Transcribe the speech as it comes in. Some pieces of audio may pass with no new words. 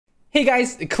Hey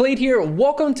guys, Kelade here.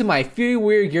 Welcome to my Fury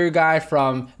Warrior gear guide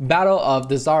from Battle of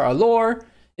Dazar'alor.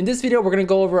 In this video, we're going to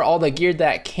go over all the gear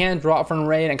that can drop from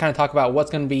raid and kind of talk about what's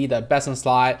going to be the best in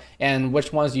slot and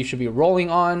which ones you should be rolling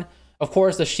on. Of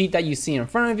course, the sheet that you see in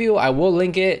front of you, I will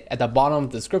link it at the bottom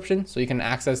of the description so you can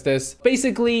access this.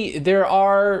 Basically, there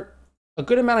are a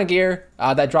good amount of gear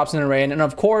that drops in the raid, and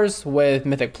of course, with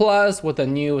Mythic Plus, with the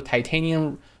new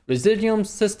Titanium Residuum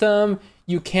system,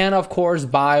 you can of course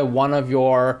buy one of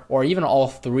your, or even all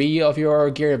three of your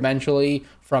gear eventually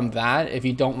from that if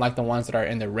you don't like the ones that are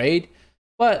in the raid.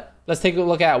 But let's take a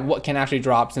look at what can actually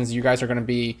drop, since you guys are going to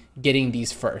be getting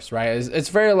these first, right? It's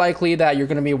very likely that you're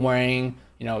going to be wearing,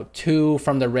 you know, two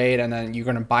from the raid, and then you're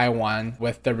going to buy one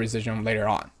with the Residuum later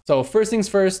on. So first things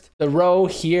first, the row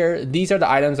here, these are the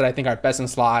items that I think are best in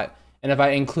slot. And if I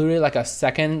included like a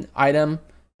second item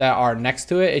that are next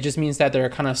to it, it just means that they're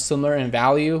kind of similar in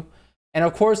value. And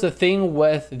of course, the thing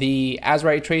with the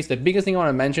Azerite traits, the biggest thing I want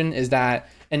to mention is that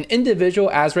an individual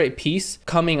Azerite piece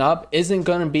coming up isn't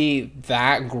going to be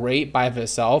that great by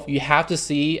itself. You have to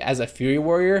see as a Fury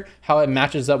Warrior how it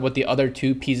matches up with the other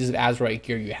two pieces of Azerite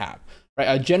gear you have. Right?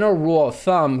 A general rule of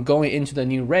thumb going into the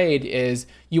new raid is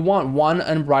you want one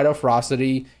Unbridled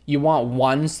Ferocity, you want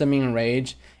one Summoning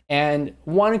Rage, and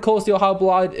one Cold Steel Hot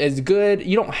Blood is good.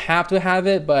 You don't have to have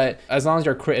it, but as long as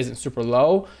your crit isn't super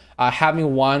low,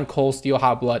 having one Cold Steel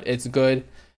Hot Blood, it's good.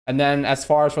 And then as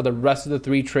far as for the rest of the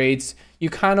three traits,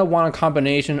 you kind of want a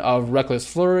combination of Reckless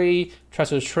Flurry,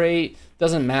 Treacherous Trait.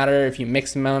 Doesn't matter if you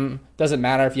mix them. Doesn't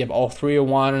matter if you have all three of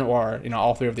one or, you know,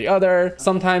 all three of the other.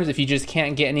 Sometimes if you just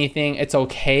can't get anything, it's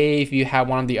okay if you have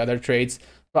one of the other traits.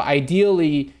 But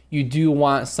ideally, you do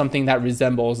want something that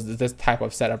resembles this type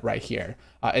of setup right here.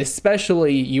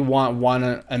 Especially you want one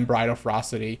Unbridled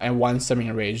Ferocity and one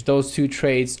Summoning Rage. Those two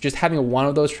traits, just having one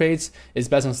of those traits is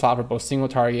best in slot for both single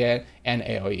target and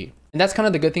AoE. And that's kind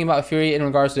of the good thing about Fury in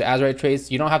regards to Azerite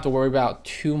traits. You don't have to worry about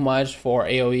too much for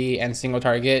AoE and single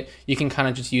target. You can kind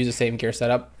of just use the same gear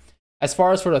setup. As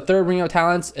far as for the third ring of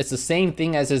talents, it's the same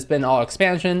thing as it's been all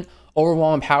expansion.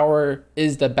 Overwhelming Power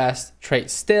is the best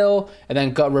trait still, and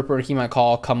then Gut Ripper and Heat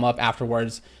Call come up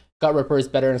afterwards. Gut Ripper is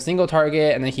better in single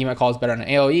target, and then Heat Call is better in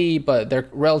AoE, but they're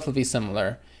relatively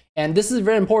similar. And this is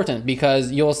very important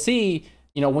because you'll see,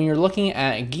 you know, when you're looking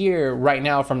at gear right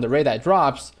now from the raid that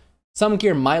drops, some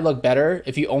gear might look better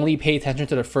if you only pay attention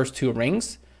to the first two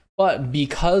rings, but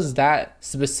because that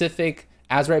specific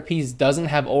Azerite piece doesn't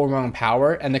have overwhelming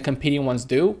power and the competing ones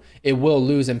do, it will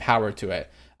lose in power to it.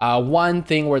 One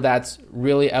thing where that's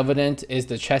really evident is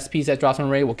the chest piece that drops from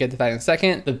raid. We'll get to that in a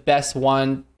second. The best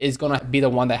one is going to be the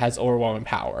one that has overwhelming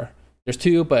power. There's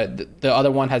two, but the other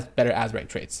one has better Azerite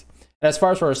traits. And as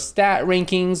far as for stat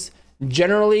rankings,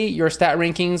 generally your stat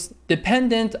rankings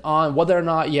dependent on whether or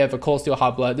not you have a Cold Steel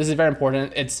Hot Blood. This is very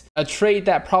important. It's a trait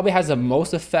that probably has the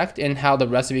most effect in how the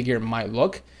rest of your gear might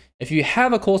look. If you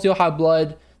have a Cold Steel Hot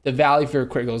Blood, the value for your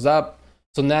crit goes up.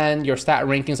 So then your stat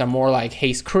rankings are more like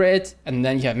haste crit, and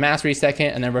then you have mastery second,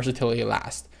 and then versatility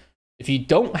last. If you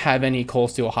don't have any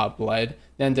Cold Steel Hot Blood,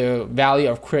 then the value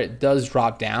of crit does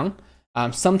drop down.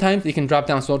 Sometimes it can drop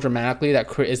down so dramatically that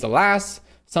crit is the last.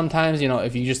 Sometimes, you know,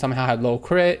 if you just somehow have low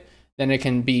crit, then it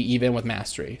can be even with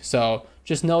mastery. So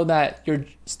just know that your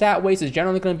stat weights is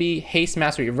generally going to be haste,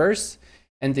 mastery, reverse,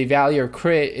 and the value of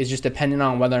crit is just depending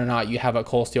on whether or not you have a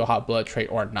Cold Steel Hot Blood trait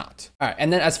or not. All right,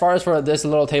 and then as far as for this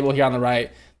little table here on the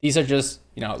right, these are just,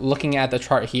 you know, looking at the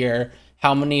chart here,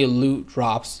 how many loot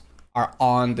drops are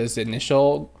on this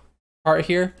initial chart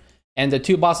here. And the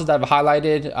two bosses that I've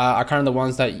highlighted are kind of the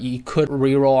ones that you could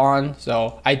reroll on.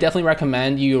 So I definitely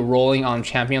recommend you rolling on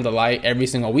Champion of the Light every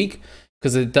single week,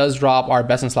 because it does drop our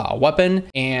best in slot weapon,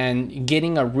 and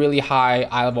getting a really high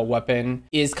eye level weapon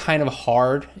is kind of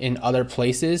hard in other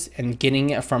places, and getting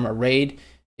it from a raid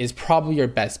is probably your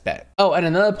best bet. Oh, and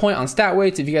another point on stat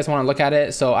weights, if you guys want to look at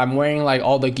it. So I'm wearing like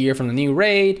all the gear from the new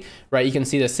raid, right? You can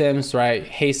see the sims, right?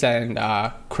 Haste and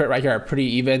crit right here are pretty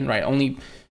even, right? Only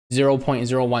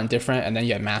 0.01 different, and then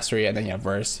you have mastery, and then you have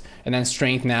verse, and then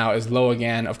strength now is low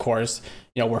again. Of course,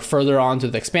 you know, we're further on to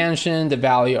the expansion. The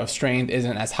value of strength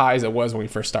isn't as high as it was when we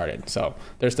first started. So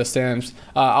there's the sims.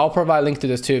 I'll provide a link to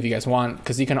this too if you guys want,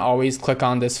 because you can always click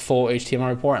on this full HTML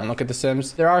report and look at the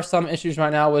sims. There are some issues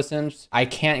right now with sims. I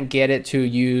can't get it to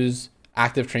use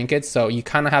active trinkets, so you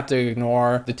kind of have to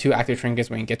ignore the two active trinkets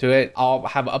when you get to it. I'll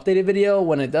have an updated video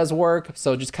when it does work,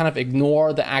 so just kind of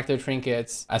ignore the active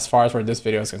trinkets as far as where this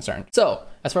video is concerned. So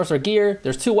as far as our gear,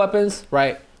 there's two weapons,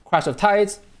 right? Crash of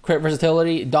Tides, crit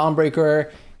versatility,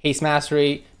 Dawnbreaker, haste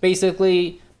mastery.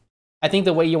 Basically, I think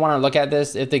the way you want to look at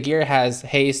this, if the gear has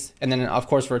haste, and then of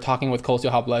course we're talking with Cold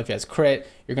Steel Hot Blood, if it has crit,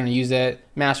 you're going to use it.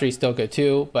 Mastery is still good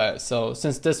too, but so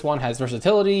since this one has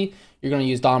versatility, you're going to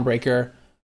use Dawnbreaker.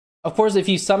 Of course, if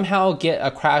you somehow get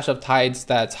a Crash of Tides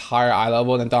that's higher eye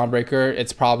level than Dawnbreaker,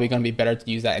 it's probably going to be better to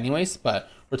use that anyways, but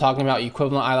we're talking about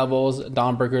equivalent eye levels.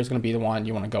 Dawnbreaker is going to be the one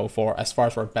you want to go for as far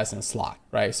as for best in slot,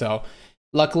 right? So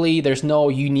luckily, there's no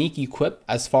unique equip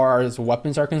as far as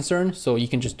weapons are concerned, so you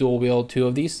can just dual wield 2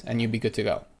 of these and you'll be good to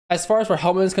go. As far as for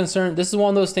helmet is concerned, this is one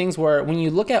of those things where when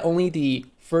you look at only the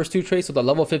first 2 traits, so the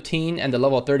level 15 and the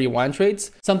level 31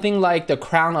 traits, something like the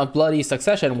Crown of Bloody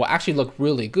Succession will actually look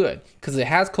really good because it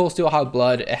has Cold Steel Hot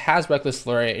Blood, it has Reckless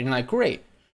Flurry, and you're like, great.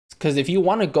 Because if you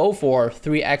want to go for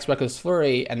 3x Reckless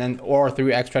Flurry and then or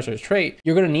 3x Treacherous Trait,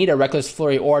 you're going to need a Reckless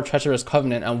Flurry or Treacherous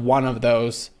Covenant on one of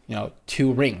those,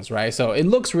 2 rings, right? So it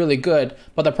looks really good,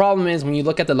 but the problem is when you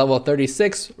look at the level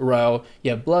 36 row,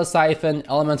 you have Blood Siphon,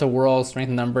 Elemental Whirl, Strength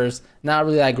in Numbers, not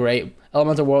really that great.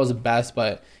 Elemental Whirl is the best,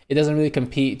 but it doesn't really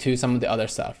compete to some of the other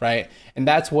stuff, right? And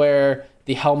that's where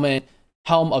the Helm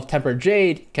of Tempered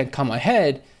Jade can come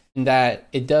ahead, in that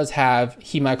it does have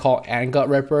Heed My Call and Gut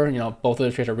Ripper. Both of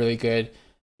the traits are really good.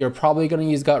 You're probably going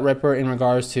to use Gut Ripper in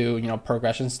regards to,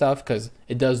 progression stuff, because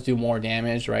it does do more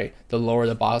damage, right? The lower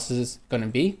the boss is going to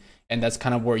be. And that's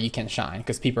kind of where you can shine,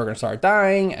 because people are going to start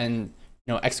dying, and,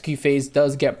 execute phase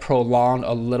does get prolonged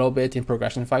a little bit in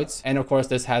progression fights. And of course,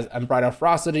 this has Unbridled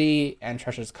Ferocity and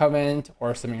Treacherous Covenant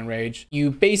or Simmering Rage.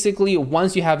 You basically,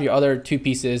 once you have your other 2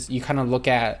 pieces, you kind of look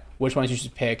at which ones you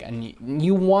should pick, and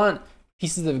you want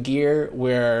pieces of gear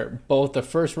where both the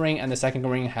first ring and the second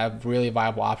ring have really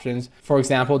viable options. For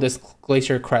example, this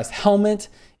Glacier Crest helmet,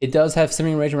 it does have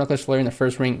Simmering Rage and Reckless Flurry in the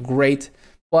first ring, great.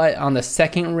 But on the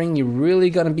second ring, you're really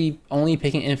gonna be only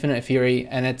picking Infinite Fury,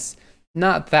 and it's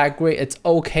not that great. It's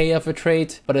okay of a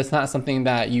trait, but it's not something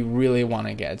that you really want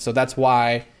to get. So that's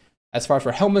why, as far as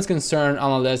for helmet's concerned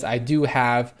on the list, I do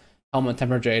have Helmet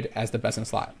Tempered Jade as the best in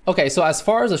slot. Okay, so as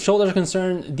far as the shoulders are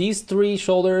concerned, these 3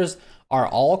 shoulders are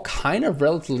all kind of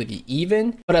relatively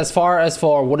even, but as far as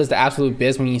for what is the absolute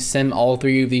BiS when you sim all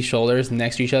 3 of these shoulders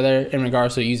next to each other in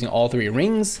regards to using all 3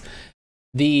 rings,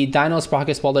 the Dino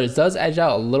Sprocket Spaulders does edge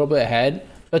out a little bit ahead.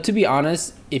 But to be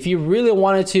honest, if you really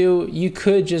wanted to, you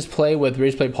could just play with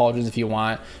Ridgeplate Pauldrons if you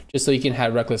want, just so you can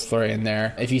have Reckless Flurry in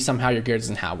there if you somehow your gear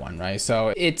doesn't have one, right?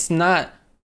 So it's not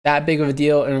that big of a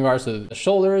deal in regards to the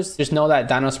shoulders. Just know that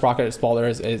Dino Sprocket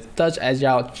Spaulders does edge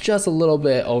out just a little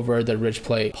bit over the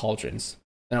Ridgeplate Pauldrons.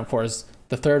 And of course,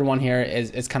 the third one here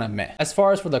is kind of meh. As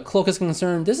far as for the cloak is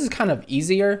concerned, this is kind of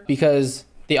easier because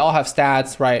they all have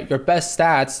stats, right? Your best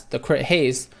stats, the crit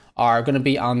haste, are going to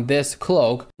be on this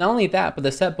cloak. Not only that, but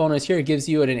the set bonus here gives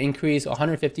you an increase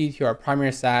 150 to your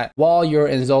primary stat while you're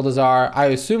in Zuldazar. I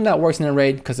assume that works in the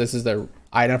raid because this is the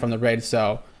item from the raid.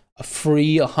 So a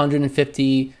free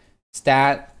 150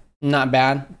 stat, not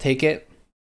bad, take it.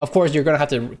 Of course, you're going to have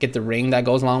to get the ring that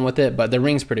goes along with it, but the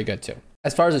ring's pretty good too.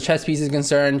 As far as the chest piece is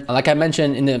concerned, like I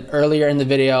mentioned earlier in the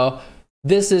video,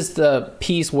 this is the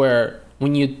piece where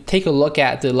when you take a look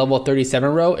at the level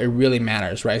 37 row, it really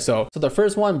matters, right? So the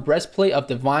first one, Breastplate of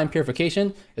Divine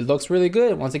Purification, it looks really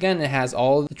good. Once again, it has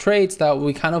all the traits that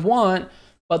we kind of want,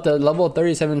 but the level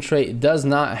 37 trait does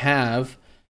not have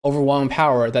overwhelming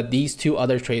power that these 2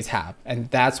 other traits have. And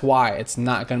that's why it's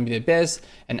not going to be the BiS.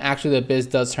 And actually the BiS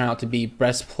does turn out to be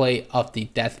Breastplate of the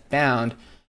Deathbound,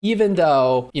 even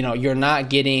though, you're not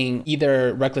getting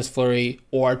either Reckless Flurry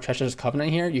or Treacherous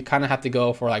Covenant here. You kind of have to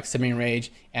go for like Simmering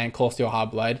Rage and Cold Steel Hot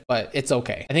Blood, but it's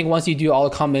okay. I think once you do all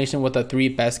the combination with the 3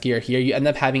 best gear here, you end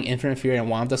up having Infinite Fury in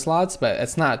one of the slots, but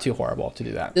it's not too horrible to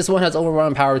do that. This one has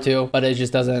overwhelming power too, but it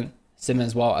just doesn't sim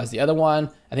as well as the other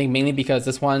one. I think mainly because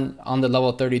this one on the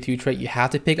level 32 trait, you have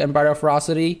to pick Unbridled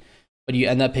Ferocity, but you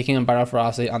end up picking Unbridled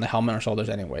Ferocity on the helmet or shoulders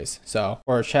anyways. So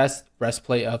for chest,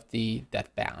 Breastplate of the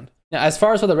Deathbound. Now, as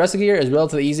far as for the rest of the gear, is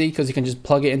relatively easy because you can just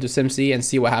plug it into SimC and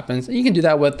see what happens. And you can do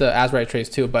that with the Azurite traits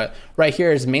too, but right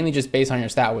here is mainly just based on your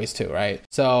stat waste too, right?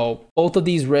 So both of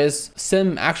these risks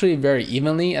sim actually very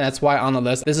evenly, and that's why on the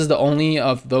list, this is the only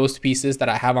of those pieces that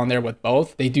I have on there with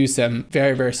both. They do sim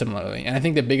very, very similarly. And I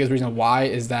think the biggest reason why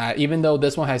is that even though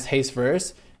this one has haste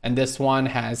first and this one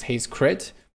has haste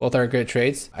crit, both are good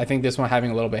traits, I think this one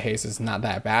having a little bit haste is not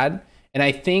that bad. And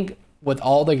I think with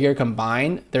all the gear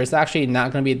combined, there's actually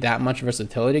not going to be that much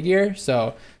versatility gear.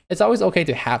 So it's always okay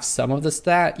to have some of the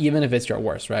stat, even if it's your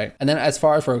worst, right? And then as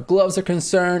far as for gloves are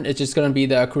concerned, it's just going to be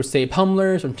the Crusade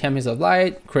Pummelers from Champions of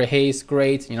Light. Crit haste,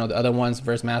 great. The other ones,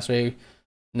 Verse Mastery,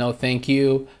 no thank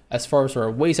you. As far as our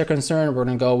weights are concerned, we're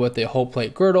going to go with the Whole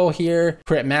Plate Girdle here.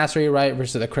 Crit Mastery, right,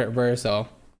 versus the Crit Verse. So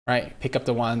right? Pick up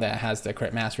the one that has the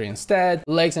crit mastery instead.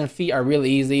 Legs and feet are really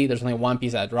easy. There's only one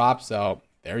piece that drops, so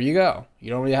there you go. You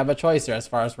don't really have a choice there as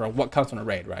far as for what comes from a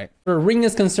raid, right? Where ring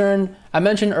is concerned, I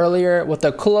mentioned earlier with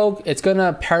the cloak, it's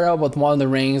gonna pair up with one of the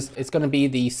rings. It's gonna be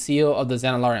the seal of the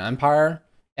Dazar'alor Empire.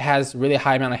 It has really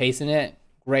high amount of haste in it.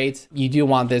 Great. You do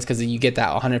want this because you get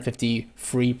that 150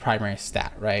 free primary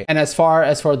stat, right? And as far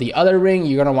as for the other ring,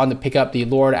 you're going to want to pick up the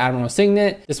Lord Admiral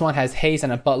Signet. This one has haste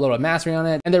and a buttload of mastery on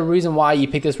it. And the reason why you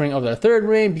pick this ring over the third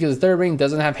ring, because the third ring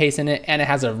doesn't have haste in it and it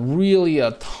has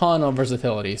a ton of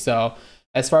versatility. So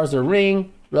as far as the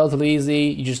ring, relatively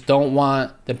easy. You just don't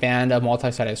want the band of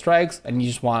multi-sided strikes, and you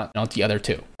just want the other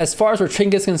two. As far as for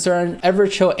trinkets concerned, Ever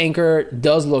Chill Anchor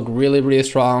does look really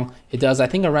strong. It does, I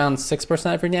think, around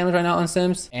 6% of your damage right now on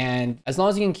Sims, and as long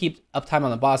as you can keep uptime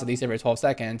on the boss at least every 12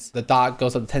 seconds, the dot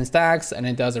goes up to 10 stacks, and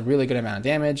it does a really good amount of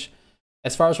damage.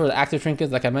 As far as for the active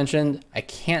trinkets, like I mentioned, I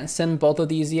can't sim both of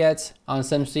these yet on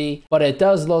SimC, but it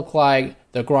does look like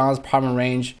the Grom's primary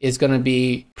range is going to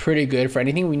be pretty good for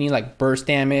anything we need, like burst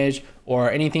damage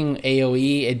or anything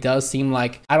AoE. It does seem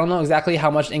like, I don't know exactly how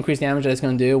much increased damage it's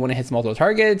going to do when it hits multiple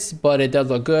targets, but it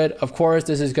does look good. Of course,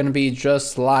 this is going to be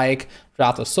just like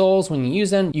Drop the Souls. When you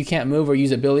use them, you can't move or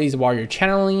use abilities while you're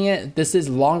channeling it. This is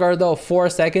longer though,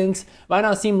 4 seconds. Might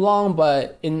not seem long,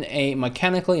 but in a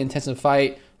mechanically intensive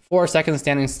fight, 4 seconds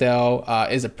standing still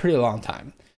is a pretty long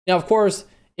time. Now, of course,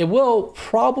 it will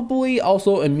probably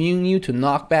also immune you to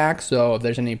knockback. So if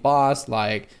there's any boss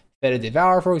like Feta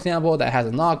Devour, for example, that has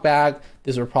a knockback,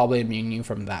 this will probably immune you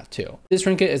from that too. This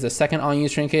trinket is the second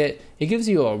on-use trinket. It gives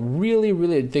you a really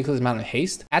ridiculous amount of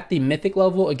haste. At the mythic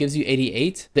level, it gives you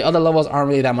 88. The other levels aren't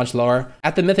really that much lower.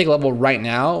 At the mythic level right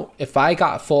now, if I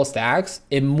got full stacks,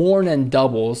 it more than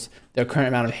doubles the current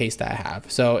amount of haste that I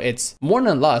have. So it's more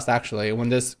than Lust actually when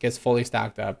this gets fully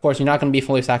stacked up. Of course, you're not going to be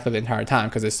fully stacked up the entire time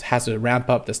because this has to ramp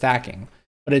up the stacking.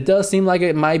 But it does seem like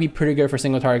it might be pretty good for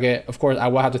single target. Of course, I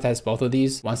will have to test both of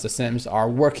these once the Sims are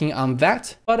working on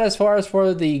that. But as far as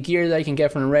for the gear that you can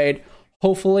get from the raid,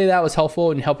 hopefully that was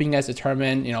helpful in helping you guys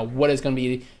determine, what is going to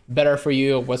be better for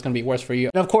you, what's going to be worse for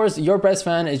you. And of course, your best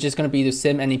friend is just going to be to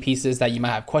sim any pieces that you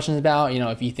might have questions about,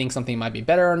 if you think something might be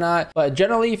better or not. But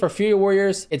generally for Fury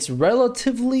Warriors, it's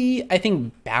relatively, I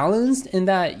think, balanced in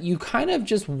that you kind of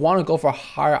just want to go for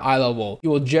higher eye level. You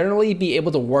will generally be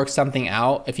able to work something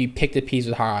out if you pick the piece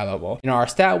with higher eye level. Our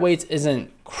stat weights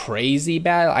isn't crazy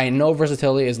bad. I know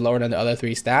versatility is lower than the other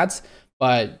 3 stats,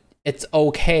 but it's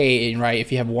okay, right,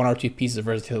 if you have 1 or 2 pieces of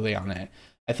versatility on it.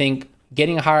 I think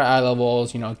getting higher eye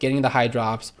levels, getting the high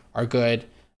drops are good.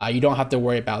 You don't have to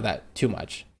worry about that too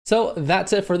much. So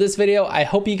that's it for this video. I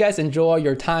hope you guys enjoy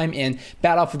your time in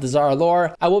Battle for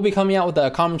Dazar'alor. I will be coming out with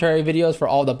the commentary videos for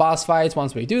all the boss fights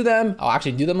once we do them. I'll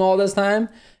actually do them all this time.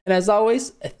 And as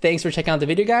always, thanks for checking out the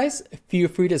video, guys. Feel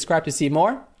free to subscribe to see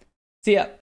more. See ya.